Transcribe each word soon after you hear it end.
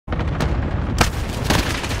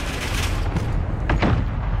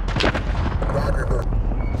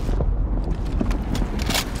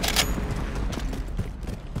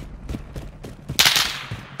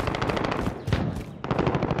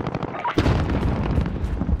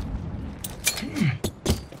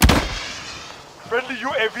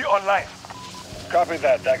UAV online. Copy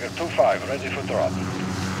that, Dagger 2-5, ready for drop.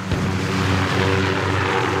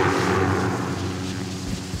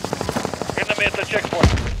 Enemy at the checkpoint.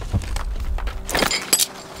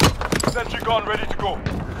 Sentry gun ready to go.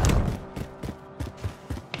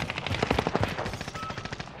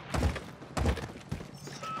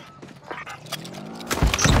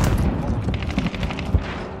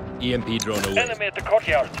 EMP drone away. Enemy at the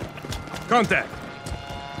courtyard. Contact!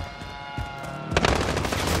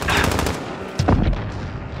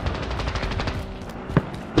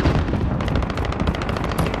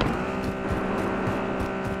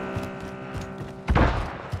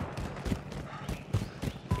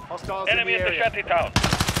 Hostiles Enemy in at the the area. shanty town.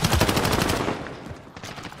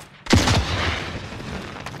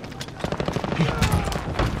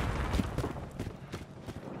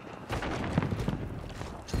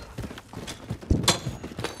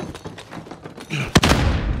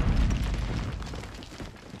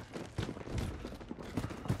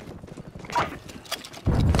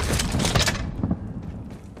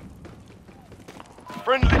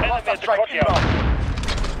 Friendly cluster at the strike courtyard.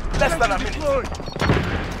 inbound. Less than a minute.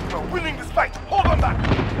 We're winning this fight. Hold on back.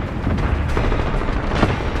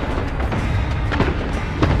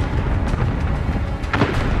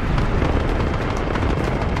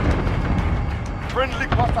 Friendly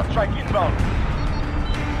cluster strike inbound.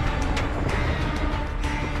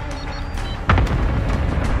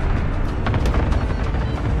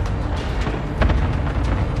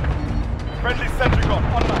 Friendly sentry gun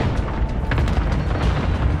online.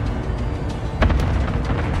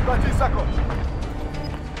 30 seconds.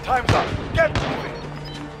 Time's up. Get moving.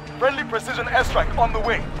 Friendly precision airstrike on the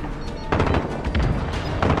way.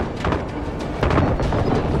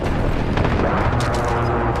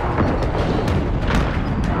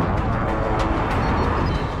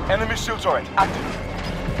 Enemy shield turret active.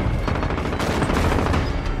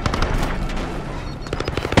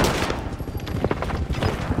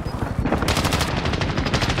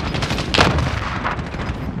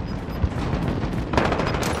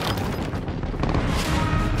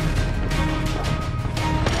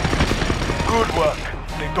 Good work.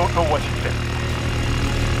 They don't know what hit them.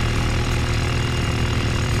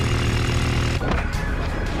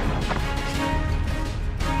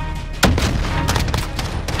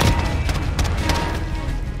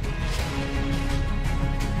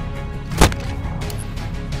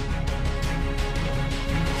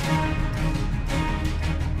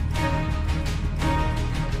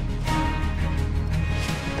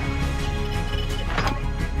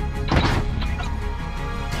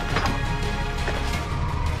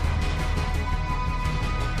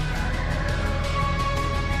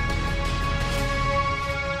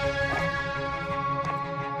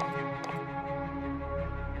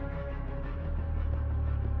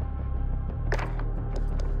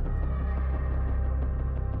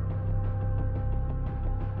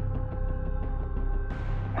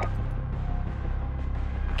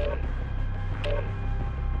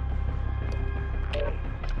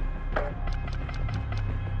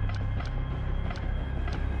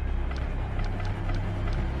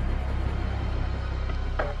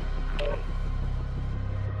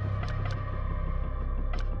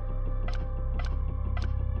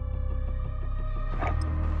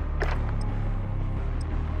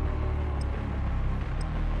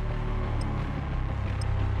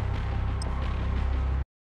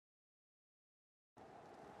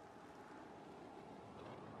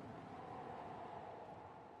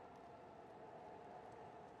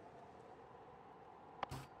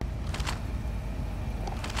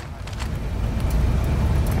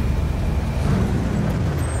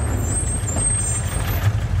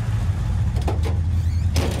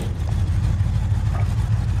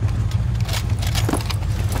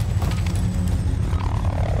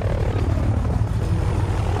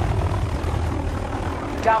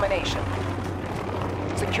 Domination.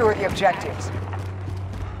 Secure the objectives.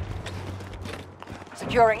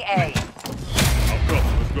 Securing A.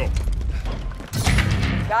 Let's go.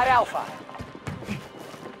 Got Alpha.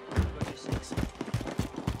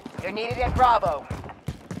 You're needed at Bravo.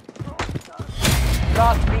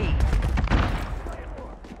 Lost B.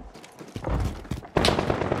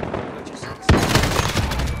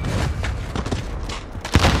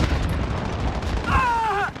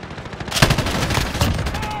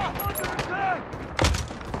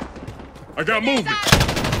 I got movement.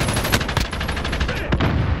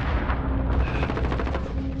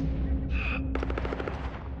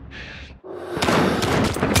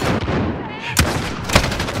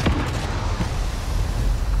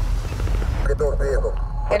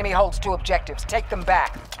 Enemy holds 2 objectives. Take them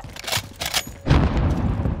back.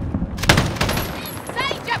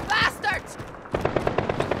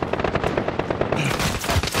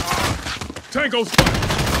 Tango's fire!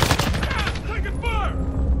 Taking fire!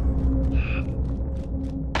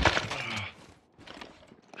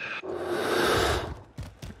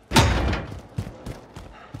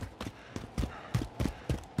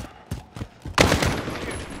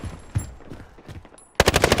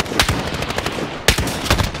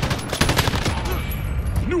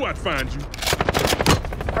 Knew I'd find you.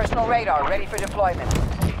 Personal radar ready for deployment.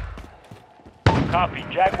 Copy.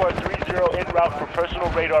 Jaguar 3-0 en route for personal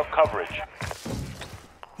radar coverage.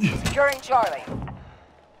 Securing Charlie.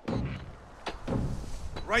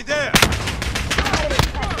 Right there!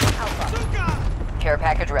 Alpha. Care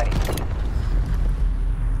package ready.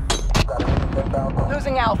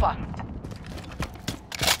 Losing Alpha.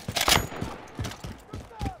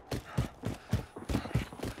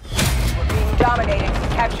 We're being dominated.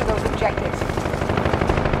 Capture those objectives.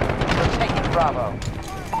 We're taking Bravo.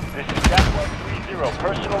 This is Jaguar 3-0.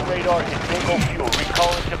 Personal radar is Tango fuel.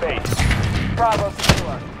 Recalling to base. Bravo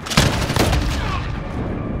secure.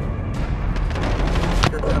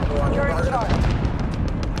 Securing Charlie.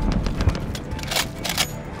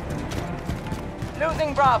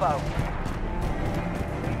 Losing Bravo.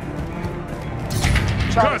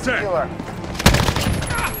 Charlie Contact. secure.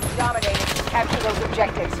 Dominating. Capture those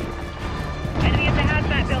objectives. Enemy at the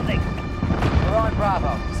hazmat building. We're on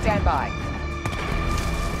Bravo. Stand by.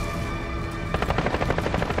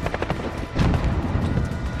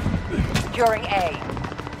 Securing A.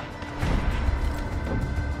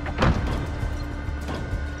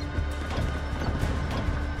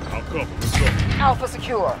 I'll cover. Let's go. Alpha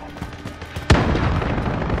secure.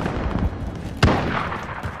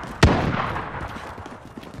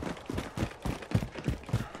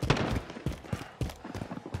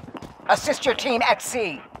 Assist your team at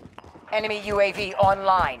sea. Enemy UAV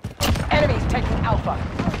online. Enemies taking Alpha.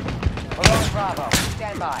 We're on Bravo.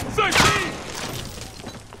 Stand by. Safety!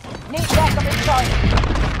 Need backup in Charlie.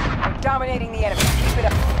 We're dominating the enemy. Keep it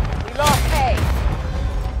up. We lost A.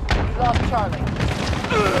 We lost Charlie.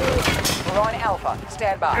 We're on Alpha.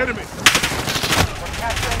 Stand by. Enemy! We're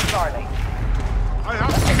capturing Charlie. I have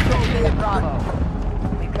Assist to your go. team at Bravo.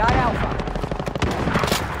 We've got Alpha.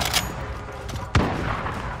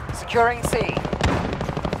 Securing C.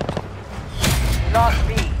 We lost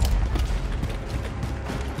B.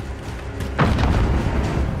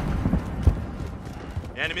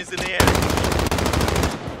 Enemies in the air.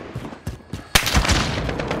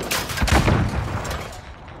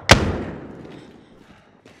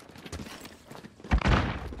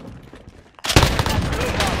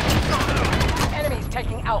 Enemies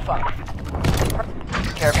taking Alpha.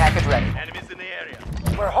 Care package ready. Enemies in the area.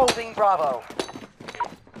 We're holding Bravo.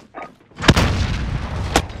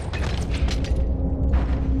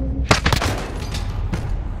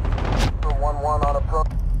 On approach.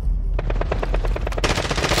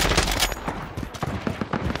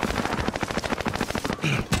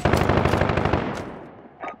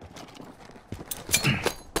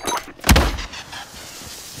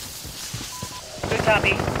 Good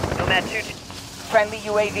copy. Nomad 2. Friendly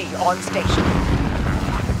UAV on station.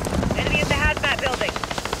 Enemy at the hazmat building.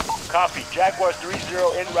 Copy. Jaguar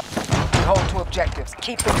 3-0 en route. We hold to objectives.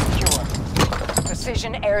 Keep them secure.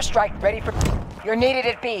 Precision airstrike ready for... You're needed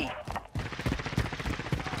at B.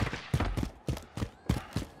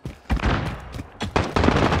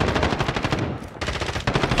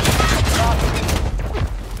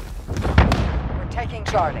 We're taking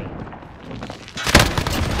Charlie.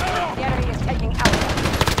 The enemy is taking Alpha.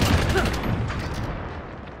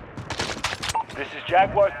 This is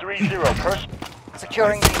Jaguar 3-0.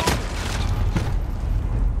 Securing B.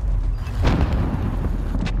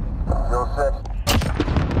 06.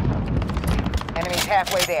 Enemy's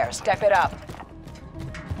halfway there. Step it up.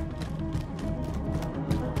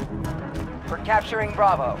 We're capturing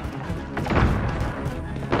Bravo.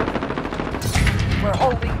 We're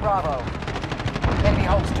holding Bravo. Enemy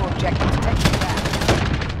holds to objectives. Take them back.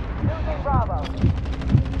 Losing Bravo.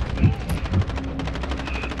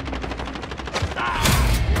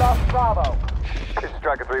 We lost Bravo. This is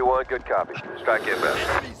Striker 3-1, good copy. Strike inbound.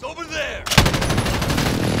 Enemies over there.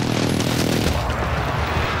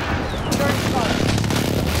 Turn Charlie.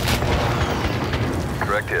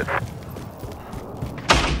 Direct hit.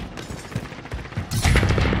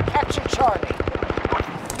 Capture Charlie.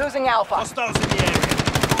 Losing Alpha. Hostiles in the area.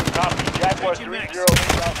 Copy. Jaguar 3-0 en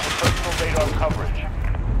route for personal radar coverage.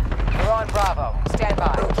 We're on Bravo. Stand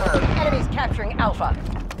by. Enemies capturing Alpha.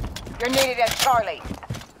 You're needed at Charlie.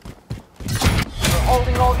 We're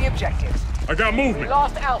holding all the objectives. I got We movement.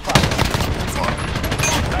 lost Alpha.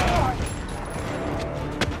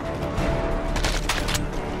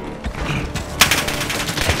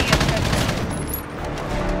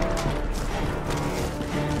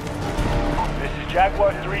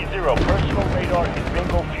 Jaguar 3-0, personal radar is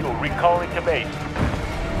bingo fuel. Recalling to base.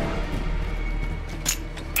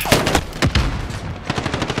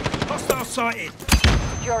 Hostile sighted.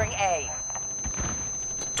 Securing A.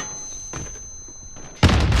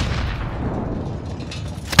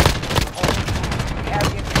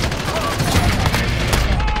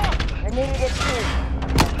 You're needed at 2.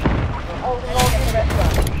 We're holding over the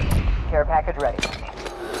restaurant. Care package ready.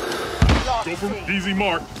 Lost Go for C. DZ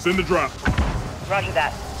mark. Send the drop. Roger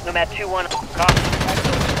that. Nomad 2-1. Copy.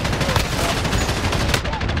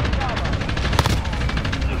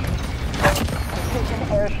 Precision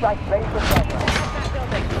airstrike ready for Bravo.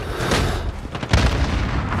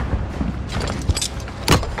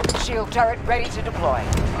 Shield turret ready to deploy.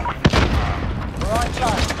 We're on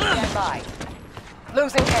charge. Stand by.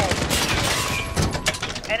 Losing A.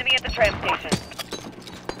 Enemy at the tram station.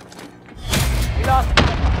 We lost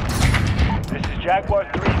Alpha. This is Jaguar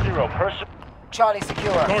 3-0, personal. Charlie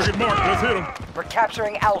secure. Target mark. Let's hit him. We're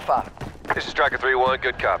capturing Alpha. This is Striker 3-1.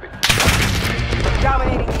 Good copy. We're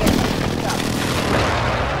dominating the enemy.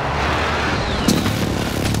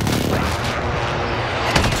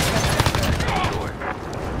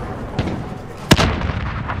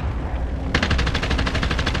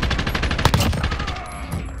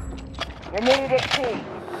 You're needed at T.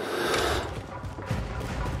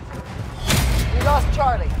 We lost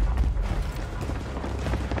Charlie.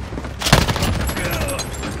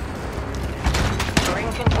 You're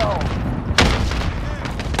in control.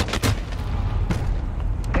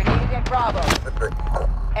 You're needed at Bravo.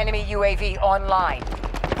 Enemy UAV online.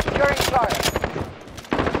 Securing Charlie.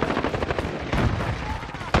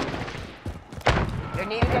 You're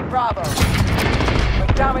needed at Bravo. We're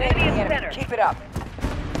dominating the Enemy in enemy. center. Keep it up.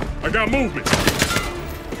 I got movement. Be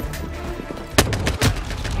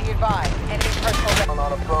advised, enemy personal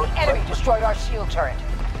on approach. Enemy destroyed our shield turret.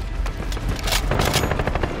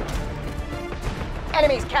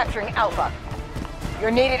 Enemies capturing Alpha.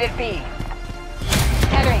 You're needed at B.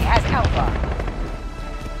 Enemy has Alpha.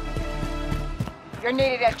 You're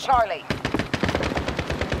needed at Charlie.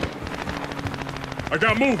 I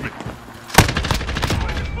got movement.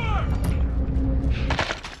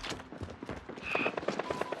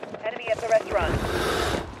 Enemy at the restaurant.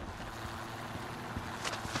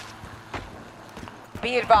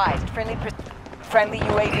 Be advised, friendly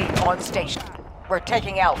UAV on station. We're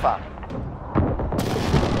taking Alpha.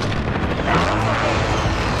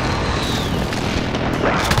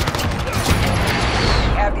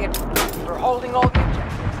 We have the. We're holding all the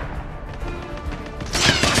objectives.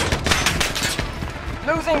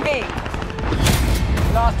 Losing B.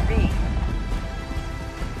 Lost B.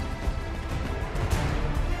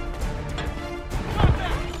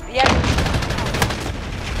 The enemy.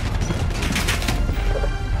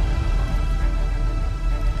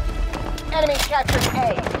 Enemy captured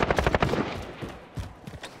A.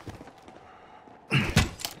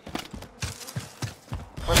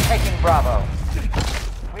 We're taking Bravo.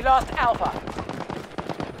 We lost Alpha.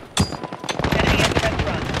 Enemy at the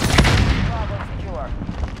restaurant. Bravo secure.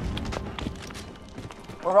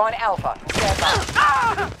 We're on Alpha. Stand by.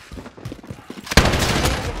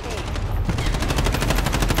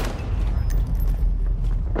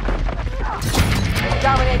 We're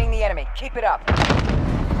dominating the enemy. Keep it up.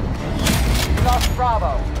 We lost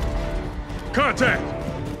Bravo. Contact.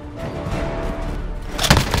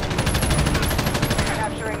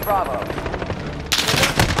 Capturing Bravo.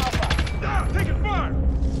 Alpha. Taking fire.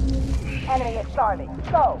 Enemy at Charlie.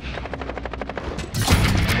 Go.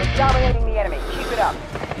 We're dominating the enemy. Keep it up.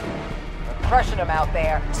 We're crushing them out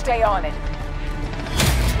there. Stay on it.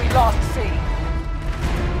 We lost C.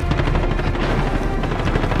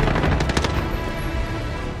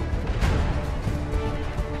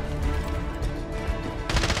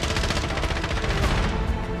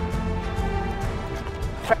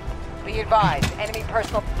 Be advised, enemy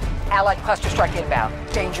personal Allied cluster strike inbound.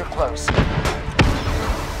 Danger close.